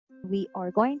we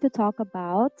are going to talk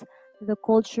about the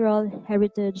cultural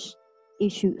heritage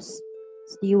issues.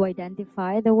 So do you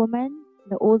identify the woman,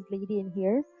 the old lady in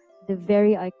here, the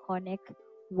very iconic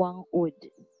Wang Ud?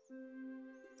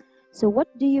 So what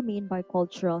do you mean by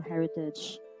cultural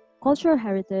heritage? Cultural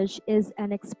heritage is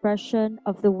an expression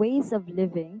of the ways of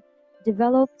living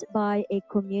developed by a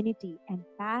community and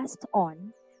passed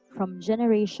on from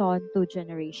generation to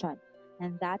generation.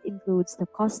 And that includes the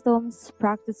customs,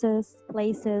 practices,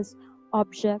 places,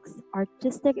 objects,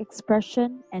 artistic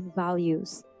expression, and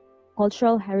values.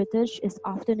 Cultural heritage is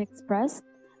often expressed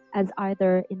as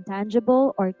either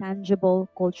intangible or tangible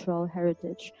cultural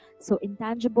heritage. So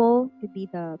intangible could be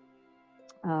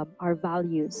our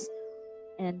values,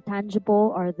 and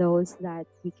tangible are those that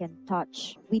we can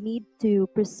touch. We need to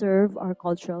preserve our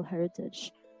cultural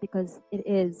heritage because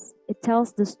it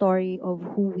tells the story of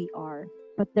who we are.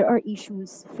 But there are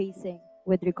issues facing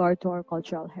with regard to our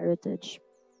cultural heritage.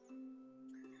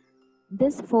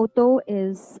 This photo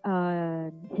is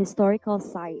a historical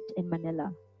site in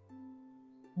Manila.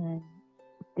 And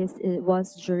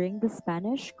was during the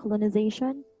Spanish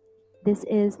colonization. This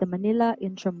is the Manila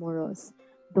Intramuros,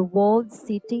 the walled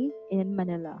city in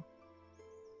Manila.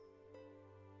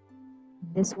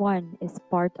 This one is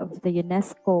part of the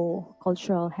UNESCO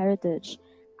cultural heritage.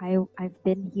 I've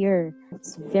been here.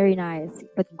 It's very nice,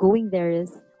 but going there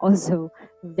is also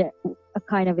a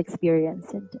kind of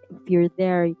experience. And if you're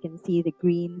there, you can see the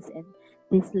greens and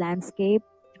this landscape.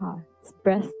 It's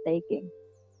breathtaking.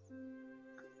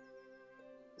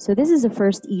 So this is the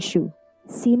first issue.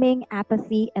 Seeming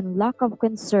apathy and lack of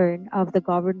concern of the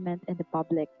government and the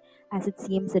public, as it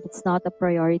seems that it's not a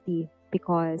priority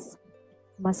because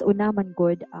mas una man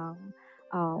good ang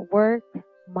work,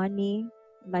 money,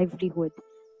 livelihood.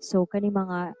 So kani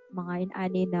mga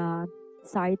inani na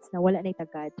sites na wala na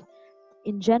tagad.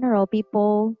 In general,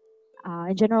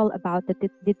 about the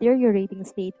deteriorating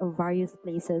state of various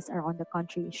places around the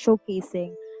country,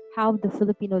 showcasing how the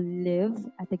Filipino live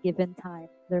at a given time,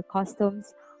 their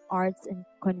customs, arts, and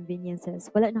conveniences.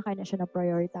 Wala na kaya na siya na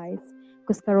prioritize.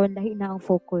 Because karon lahi na ang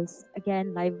focus.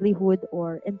 Again, livelihood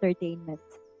or entertainment.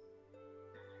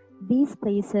 These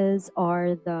places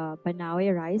are the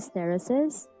Banawe rice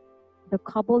terraces, the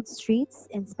cobbled streets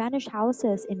and Spanish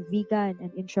houses in Vigan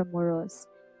and Intramuros,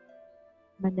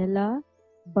 Manila,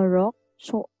 Baroque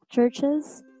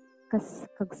churches,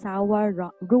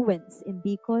 Kagsawa ruins in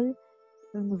Bicol,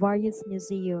 and various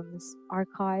museums,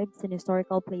 archives, and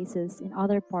historical places in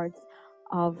other parts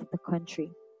of the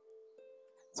country.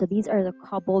 So these are the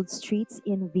cobbled streets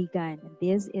in Vigan. And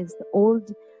this is the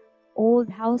old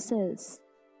houses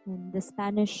in the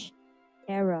Spanish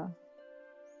era.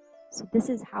 So this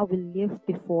is how we lived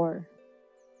before.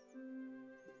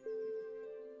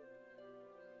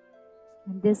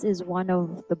 And this is one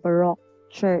of the Baroque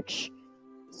church.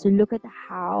 So look at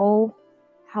how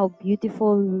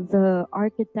beautiful the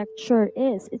architecture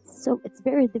is. It's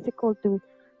very difficult to,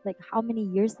 like, how many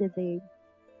years did they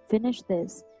finish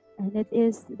this? And it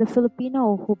is the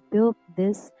Filipino who built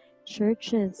these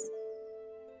churches.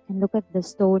 And look at the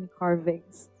stone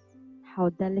carvings, how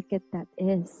delicate that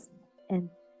is. And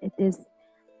it is,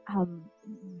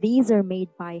 these are made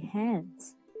by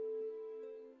hands.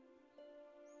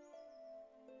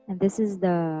 And this is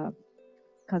the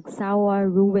Kagsawa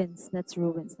ruins. That's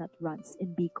ruins, not runs,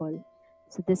 in Bicol.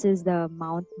 So this is the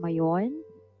Mount Mayon.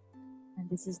 And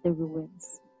this is the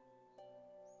ruins.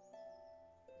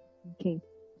 Okay.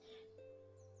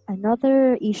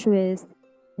 Another issue is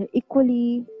they're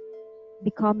equally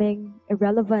becoming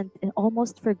irrelevant and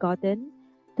almost forgotten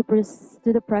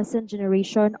to the present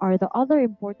generation are the other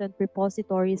important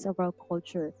repositories of our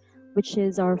culture, which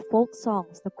is our folk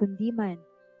songs, the kundiman,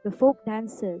 the folk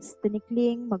dances,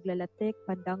 tinikling, maglalatik,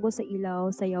 pandango sa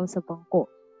ilaw, sayaw sa bangko,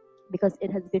 because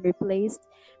it has been replaced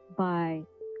by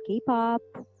K-pop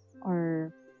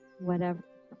or whatever,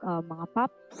 mga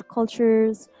pop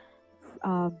cultures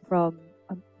from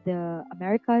the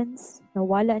Americans.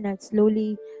 Nawala na,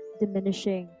 slowly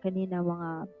diminishing kanina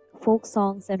mga folk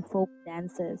songs and folk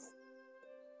dances.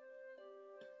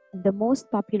 The most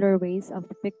popular ways of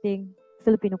depicting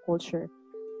Filipino culture,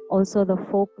 also the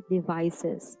folk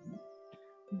devices.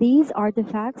 These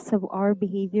artifacts of our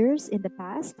behaviors in the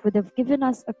past would have given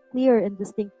us a clear and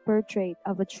distinct portrait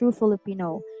of a true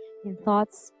Filipino in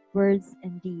thoughts, words,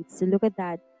 and deeds. So look at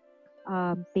that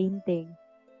painting.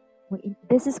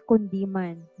 This is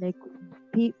kundiman. Like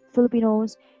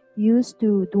Filipinos used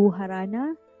to do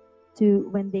harana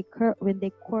when they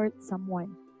court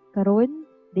someone. Karon,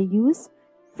 they use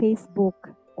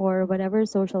Facebook or whatever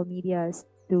social medias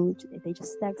they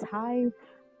just text, hi,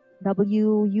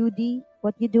 WUD,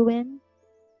 what you doing?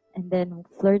 and then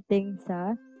flirting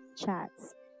sa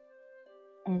chats.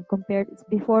 And compared,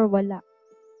 before wala,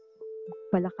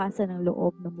 palakasan ng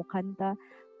loob na mukanta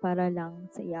para lang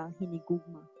sa iyang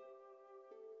hinigugma.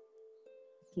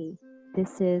 Okay,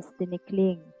 this is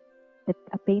Tinikling,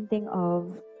 a painting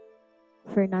of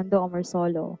Fernando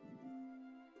Omarsolo.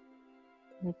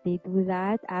 Like they do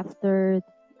that after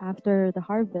the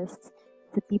harvest,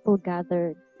 the people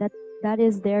gather. That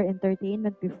is their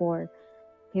entertainment before.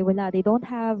 Okay, wala. They don't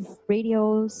have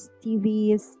radios,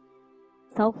 TVs,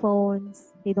 cell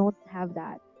phones. They don't have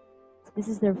that. So this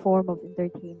is their form of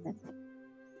entertainment.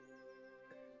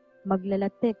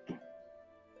 Maglalatik.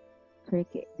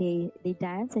 They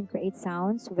dance and create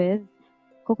sounds with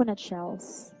coconut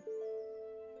shells.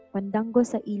 Pandango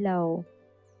sa ilaw.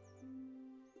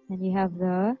 And you have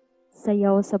the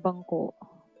sayaw sa bangko.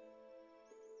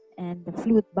 And the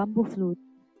flute, bamboo flute.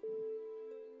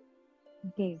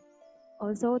 Okay.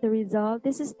 Also,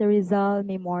 this is the Rizal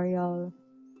Memorial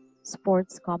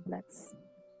Sports Complex.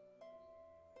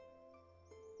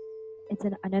 It's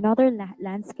another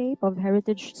landscape of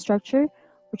heritage structure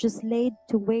which is laid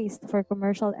to waste for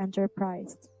commercial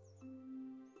enterprise.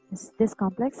 This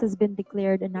complex has been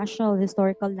declared a National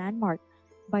Historical Landmark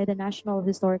by the National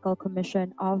Historical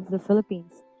Commission of the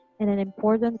Philippines and an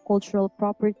important cultural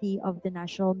property of the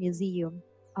National Museum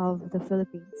of the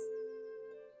Philippines.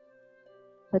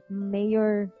 But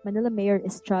Manila Mayor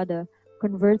Estrada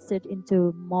converts it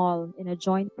into mall in a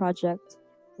joint project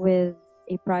with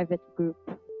a private group.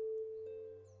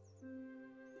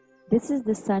 This is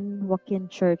the San Joaquin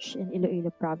Church in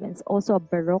Iloilo Province, also a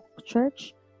Baroque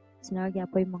church. So nagya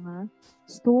po yung mga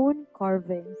stone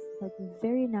carvings, like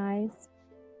very nice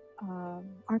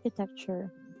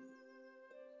architecture.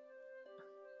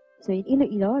 So in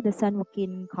Iloilo, the San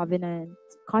Joaquin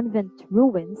Convent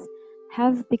ruins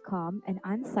have become an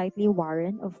unsightly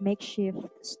warren of makeshift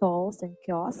stalls and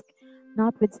kiosks,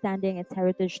 notwithstanding its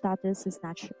heritage status as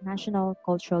national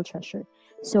cultural treasure.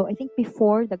 So I think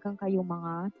before, daghang kayong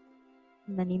mga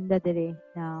naninda dire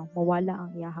na mawala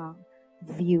ang iyahang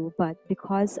view, but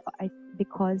because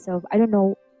of I don't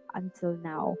know until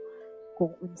now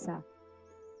kung unsa.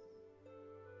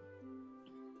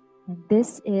 And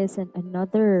this is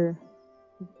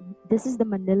this is the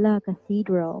Manila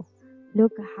Cathedral.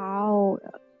 Look how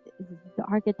the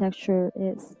architecture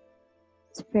is.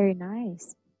 It's very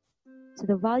nice. So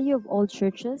the value of old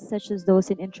churches, such as those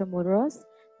in Intramuros,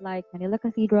 like Manila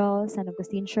Cathedral, San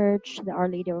Agustin Church, the Our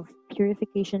Lady of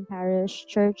Purification Parish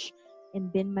Church in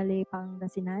Binmale,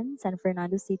 Pangasinan, San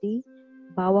Fernando City,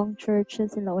 Bawang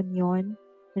churches in La Union,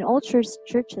 and all churches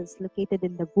located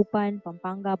in Dagupan,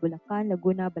 Pampanga, Bulacan,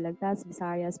 Laguna, Balagtas,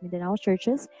 Visayas, Mindanao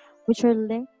churches, which are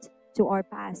linked to our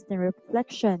past and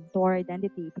reflection to our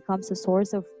identity, becomes a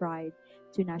source of pride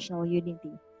to national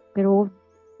unity. Pero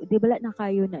di bala na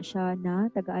kayo na siya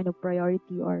na tagaan og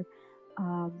priority or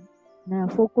na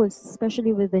focus,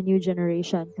 especially with the new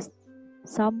generation, because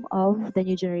some of the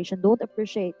new generation don't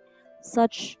appreciate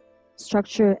such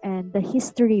structure and the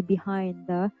history behind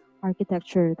the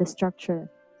architecture, the structure.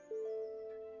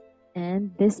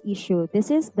 And this issue,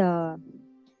 this is the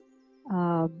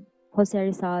Jose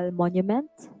Rizal Monument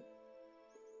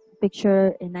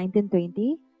picture in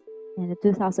 1920 and the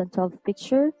 2012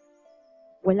 picture.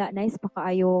 Wala, nice pa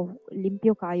kaayo,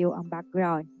 limpyo kayo ang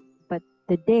background. But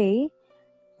today,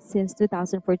 since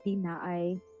 2014 na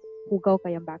ay hugaw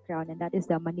kayang background, and that is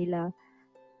the Manila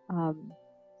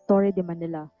Torre de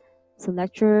Manila. So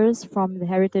lecturers from the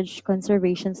Heritage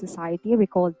Conservation Society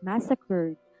recalled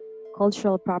massacred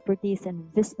cultural properties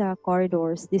and vista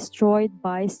corridors destroyed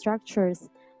by structures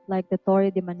like the Torre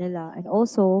de Manila, and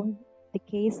also the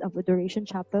case of Adoration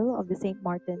Chapel of the St.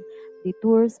 Martin de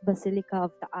Tours Basilica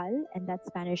of Taal and that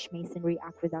Spanish Masonry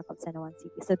Aqueduct of San Juan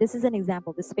City. So this is an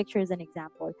example. This picture is an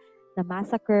example. The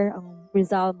massacre ang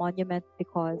Rizal Monument,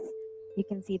 because you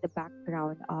can see the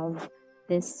background of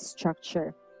this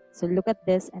structure. So look at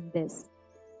this and this,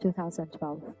 2012.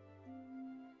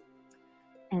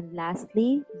 And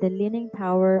lastly, the Leaning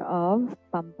Tower of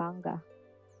Pampanga.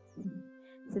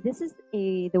 So this is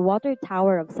the water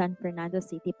tower of San Fernando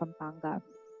City, Pampanga.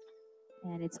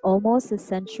 And it's almost a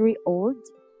century old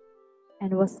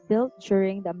and was built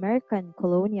during the American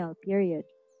colonial period.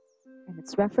 And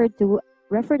it's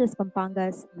referred as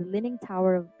Pampanga's the Leaning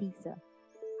Tower of Pisa.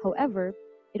 However,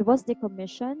 it was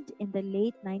decommissioned in the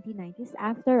late 1990s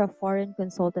after a foreign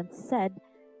consultant said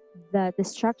that the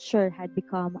structure had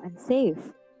become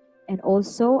unsafe. And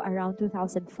also around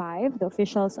 2005, the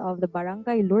officials of the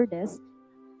Barangay Lourdes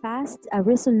passed a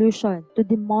resolution to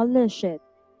demolish it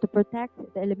to protect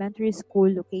the elementary school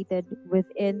located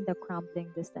within the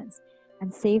crumbling distance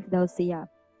and save daw siya.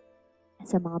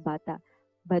 sa mga bata.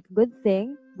 But good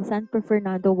thing, the San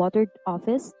Fernando Water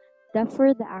Office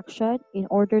deferred the action in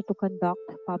order to conduct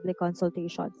public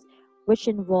consultations, which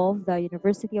involved the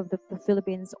University of the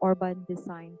Philippines Urban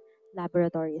Design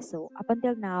Laboratory. So up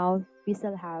until now, we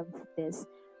still have this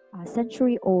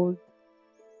century-old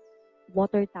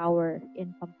water tower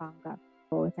in Pampanga.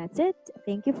 So that's it.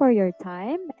 Thank you for your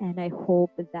time, and I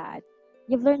hope that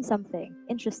you've learned something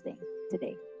interesting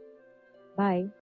today. Bye.